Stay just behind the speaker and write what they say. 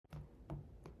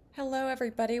Hello,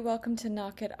 everybody. Welcome to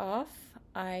Knock It Off.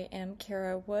 I am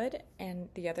Kara Wood, and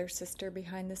the other sister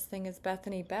behind this thing is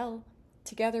Bethany Bell.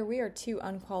 Together, we are two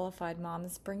unqualified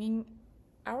moms bringing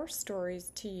our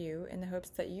stories to you in the hopes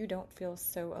that you don't feel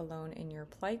so alone in your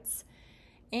plights.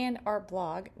 And our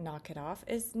blog, Knock It Off,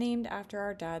 is named after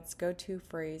our dad's go-to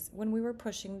phrase when we were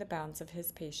pushing the bounds of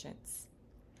his patience.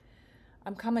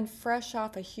 I'm coming fresh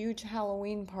off a huge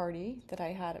Halloween party that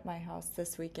I had at my house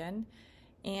this weekend.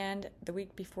 And the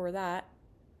week before that,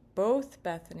 both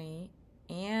Bethany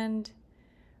and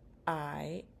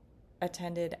I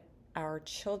attended our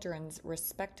children's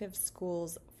respective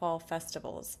schools' fall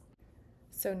festivals.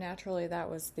 So naturally, that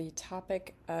was the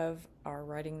topic of our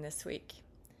writing this week.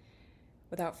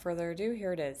 Without further ado,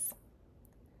 here it is.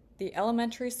 The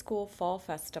Elementary School Fall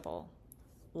Festival.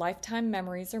 Lifetime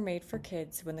memories are made for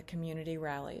kids when the community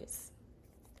rallies.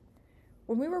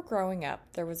 When we were growing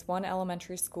up, there was one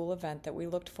elementary school event that we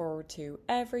looked forward to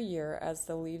every year as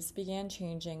the leaves began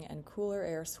changing and cooler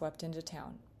air swept into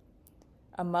town.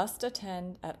 A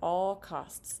must-attend at all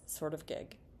costs sort of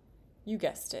gig. You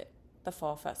guessed it, the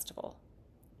Fall Festival.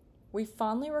 We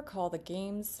fondly recall the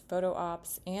games, photo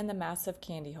ops, and the massive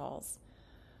candy hauls.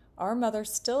 Our mother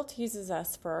still teases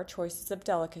us for our choices of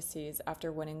delicacies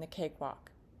after winning the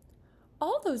cakewalk.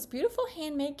 All those beautiful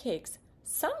handmade cakes,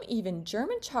 some even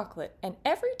German chocolate, and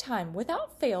every time,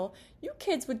 without fail, you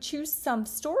kids would choose some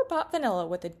store-bought vanilla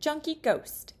with a junky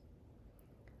ghost.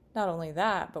 Not only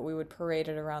that, but we would parade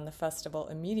it around the festival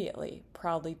immediately,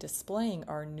 proudly displaying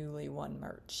our newly won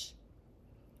merch.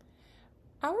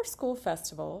 Our school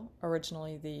festival,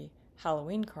 originally the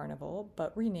Halloween Carnival,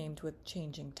 but renamed with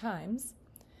changing times,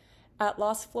 at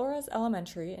Las Flores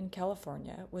Elementary in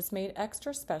California was made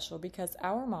extra special because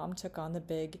our mom took on the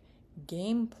big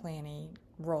game planning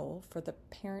role for the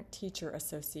Parent-Teacher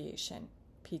Association,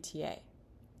 PTA.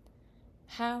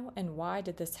 How and why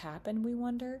did this happen, we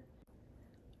wonder?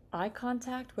 Eye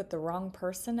contact with the wrong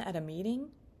person at a meeting?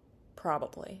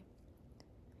 Probably.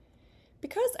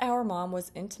 Because our mom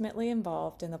was intimately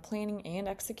involved in the planning and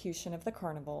execution of the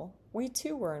carnival, we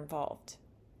too were involved.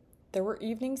 There were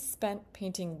evenings spent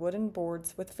painting wooden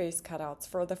boards with face cutouts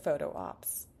for the photo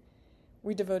ops.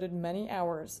 We devoted many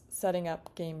hours setting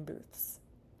up game booths.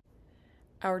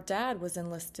 Our dad was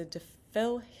enlisted to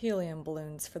fill helium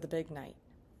balloons for the big night.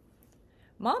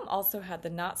 Mom also had the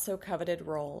not-so-coveted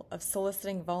role of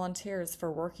soliciting volunteers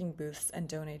for working booths and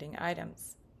donating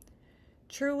items.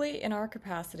 Truly, in our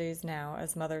capacities now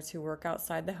as mothers who work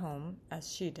outside the home,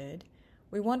 as she did,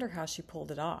 we wonder how she pulled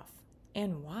it off,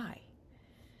 and why.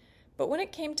 But when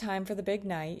it came time for the big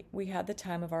night, we had the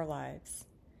time of our lives.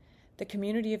 The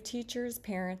community of teachers,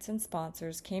 parents, and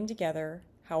sponsors came together,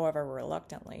 however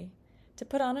reluctantly, to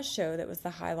put on a show that was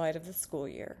the highlight of the school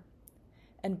year.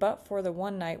 And but for the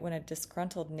one night when a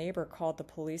disgruntled neighbor called the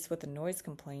police with a noise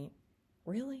complaint,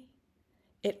 really?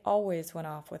 It always went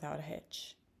off without a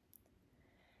hitch.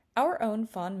 Our own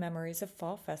fond memories of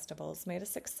fall festivals made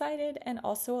us excited and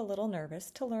also a little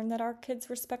nervous to learn that our kids'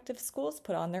 respective schools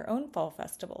put on their own fall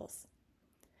festivals.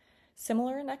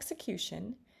 Similar in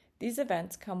execution, these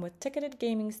events come with ticketed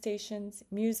gaming stations,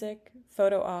 music,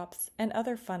 photo ops, and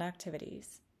other fun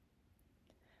activities.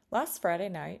 Last Friday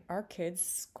night, our kids'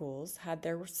 schools had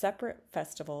their separate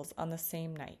festivals on the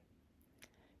same night.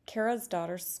 Kara's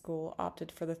daughter's school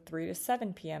opted for the 3 to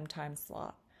 7 p.m. time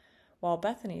slot, while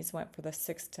Bethany's went for the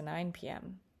 6 to 9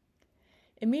 p.m.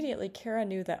 Immediately, Kara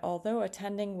knew that although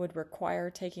attending would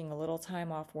require taking a little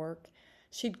time off work,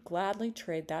 she'd gladly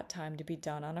trade that time to be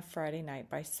done on a Friday night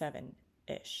by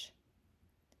 7-ish.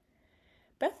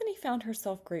 Bethany found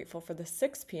herself grateful for the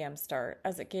 6 p.m. start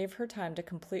as it gave her time to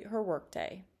complete her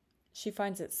workday. She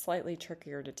finds it slightly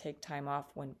trickier to take time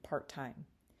off when part-time,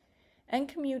 and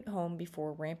commute home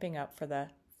before ramping up for the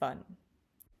fun.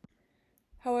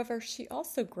 However, she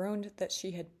also groaned that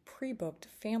she had pre-booked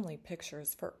family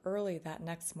pictures for early that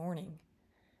next morning.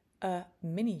 A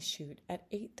mini-shoot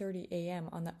at 8:30 a.m.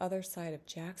 on the other side of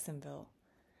Jacksonville.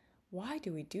 Why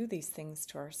do we do these things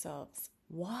to ourselves?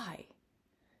 Why?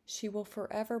 She will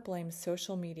forever blame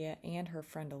social media and her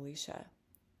friend Alicia.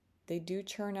 They do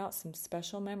churn out some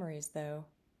special memories, though.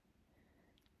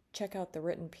 Check out the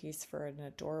written piece for an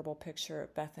adorable picture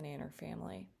of Bethany and her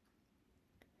family.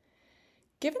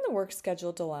 Given the work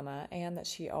schedule dilemma and that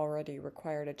she already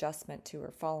required adjustment to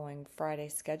her following Friday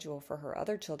schedule for her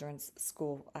other children's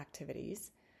school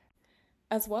activities,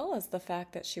 as well as the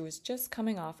fact that she was just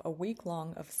coming off a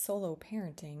week-long of solo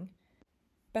parenting,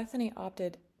 Bethany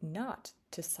opted not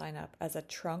to sign up as a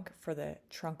trunk for the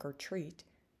trunk or treat,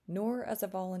 nor as a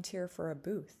volunteer for a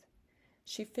booth.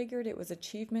 She figured it was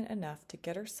achievement enough to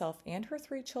get herself and her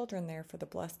 3 children there for the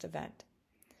blessed event.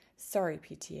 Sorry,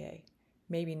 PTA.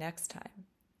 Maybe next time.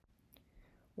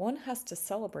 One has to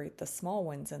celebrate the small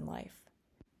wins in life.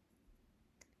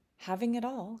 Having it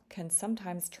all can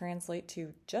sometimes translate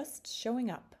to just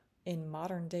showing up in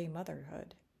modern-day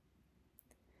motherhood.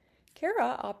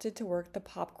 Kara opted to work the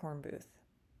popcorn booth.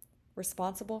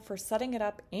 Responsible for setting it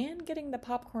up and getting the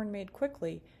popcorn made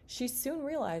quickly, she soon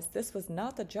realized this was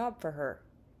not the job for her.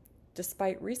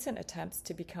 Despite recent attempts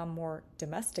to become more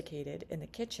domesticated in the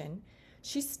kitchen,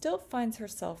 she still finds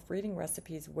herself reading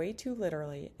recipes way too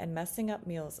literally and messing up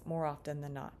meals more often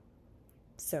than not.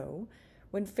 So,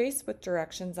 when faced with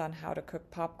directions on how to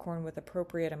cook popcorn with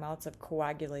appropriate amounts of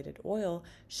coagulated oil,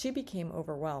 she became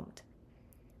overwhelmed.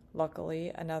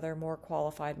 Luckily, another more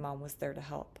qualified mom was there to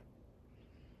help.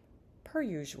 Per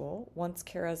usual, once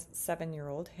Kara's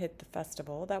 7-year-old hit the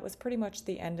festival, that was pretty much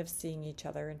the end of seeing each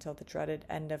other until the dreaded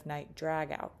end-of-night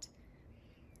drag-out.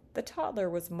 The toddler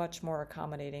was much more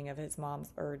accommodating of his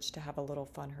mom's urge to have a little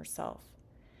fun herself.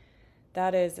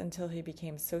 That is, until he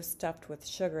became so stuffed with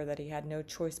sugar that he had no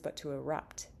choice but to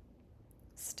erupt.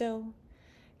 Still,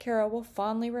 Kara will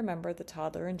fondly remember the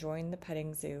toddler enjoying the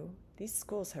petting zoo. These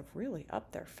schools have really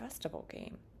upped their festival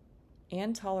game.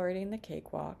 And tolerating the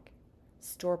cakewalk,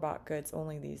 store-bought goods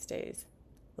only these days,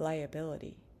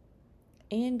 liability,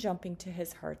 and jumping to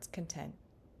his heart's content.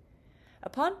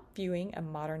 Upon viewing a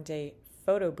modern-day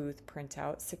photo booth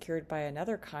printout secured by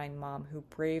another kind mom who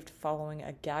braved following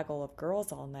a gaggle of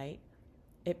girls all night,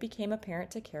 it became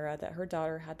apparent to Kara that her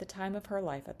daughter had the time of her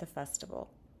life at the festival.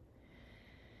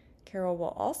 Kara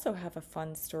will also have a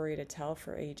fun story to tell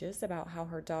for ages about how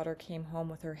her daughter came home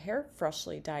with her hair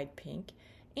freshly dyed pink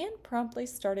and promptly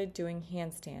started doing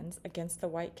handstands against the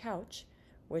white couch,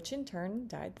 which in turn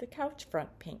dyed the couch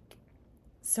front pink.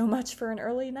 So much for an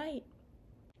early night.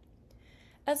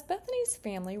 As Bethany's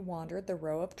family wandered the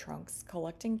row of trunks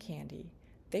collecting candy,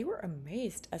 they were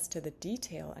amazed as to the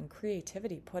detail and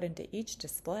creativity put into each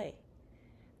display.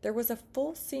 There was a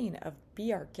full scene of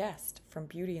Be Our Guest from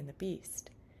Beauty and the Beast.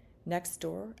 Next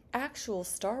door, actual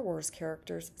Star Wars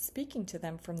characters speaking to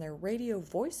them from their radio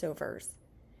voiceovers.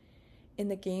 In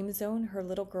the game zone, her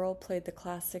little girl played the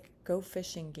classic Go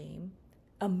Fishing game,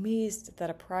 amazed that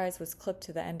a prize was clipped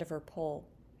to the end of her pole.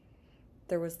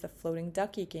 There was the floating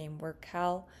ducky game where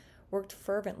Cal worked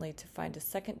fervently to find a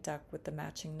second duck with the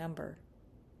matching number.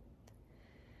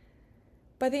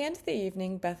 By the end of the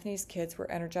evening, Bethany's kids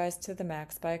were energized to the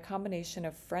max by a combination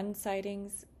of friend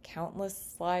sightings,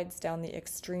 countless slides down the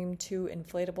Extreme 2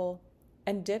 inflatable,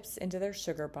 and dips into their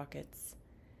sugar buckets.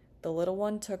 The little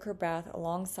one took her bath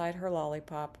alongside her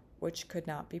lollipop, which could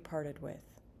not be parted with.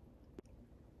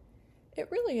 It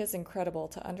really is incredible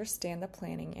to understand the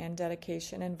planning and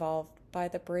dedication involved by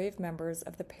the brave members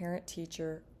of the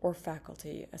Parent-Teacher or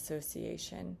Faculty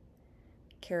Association,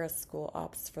 Kara's school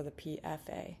opts for the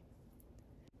PFA.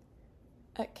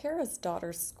 At Kara's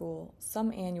daughter's school,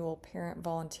 some annual parent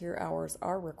volunteer hours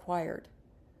are required.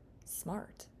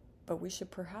 Smart, but we should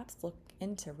perhaps look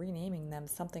into renaming them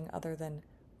something other than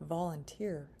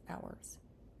volunteer hours.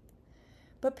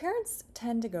 But parents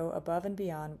tend to go above and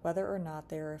beyond whether or not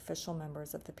they are official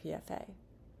members of the PFA.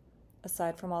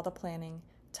 Aside from all the planning,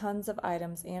 tons of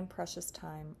items and precious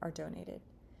time are donated.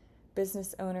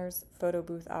 Business owners, photo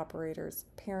booth operators,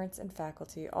 parents, and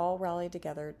faculty all rally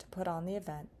together to put on the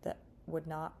event that would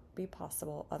not be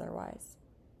possible otherwise.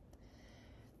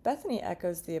 Bethany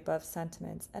echoes the above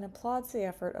sentiments and applauds the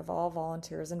effort of all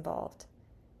volunteers involved.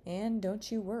 And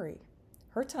don't you worry,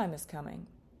 her time is coming.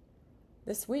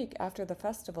 This week, after the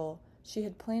festival, she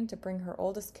had planned to bring her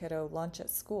oldest kiddo lunch at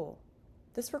school.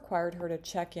 This required her to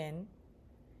check in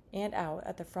and out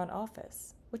at the front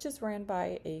office, which is ran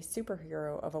by a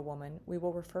superhero of a woman we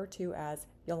will refer to as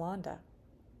Yolanda.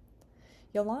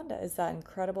 Yolanda is that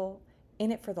incredible,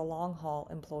 in-it-for-the-long-haul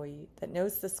employee that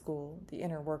knows the school, the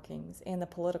inner workings, and the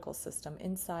political system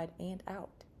inside and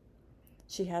out.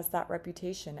 She has that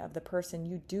reputation of the person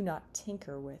you do not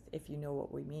tinker with, if you know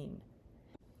what we mean.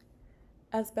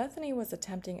 As Bethany was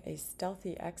attempting a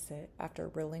stealthy exit after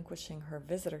relinquishing her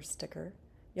visitor sticker,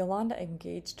 Yolanda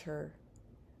engaged her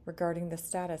regarding the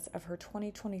status of her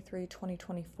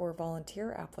 2023-2024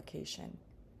 volunteer application.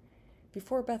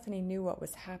 Before Bethany knew what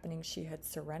was happening, she had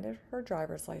surrendered her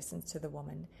driver's license to the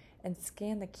woman and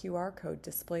scanned the QR code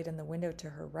displayed in the window to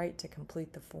her right to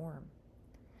complete the form.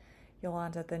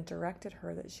 Yolanda then directed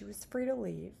her that she was free to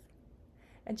leave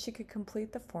and she could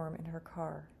complete the form in her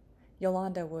car.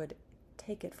 Yolanda would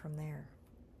take it from there.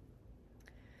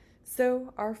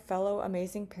 So, our fellow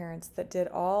amazing parents that did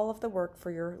all of the work for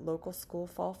your local school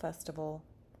fall festival,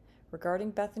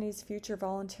 regarding Bethany's future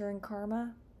volunteering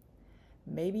karma,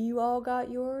 maybe you all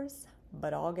got yours,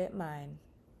 but I'll get mine.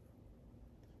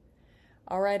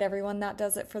 All right, everyone, that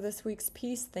does it for this week's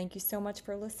piece. Thank you so much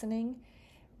for listening.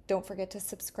 Don't forget to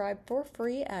subscribe for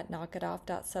free at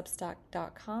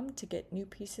knockitoff.substack.com to get new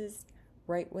pieces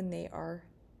right when they are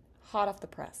hot off the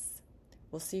press.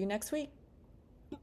 We'll see you next week.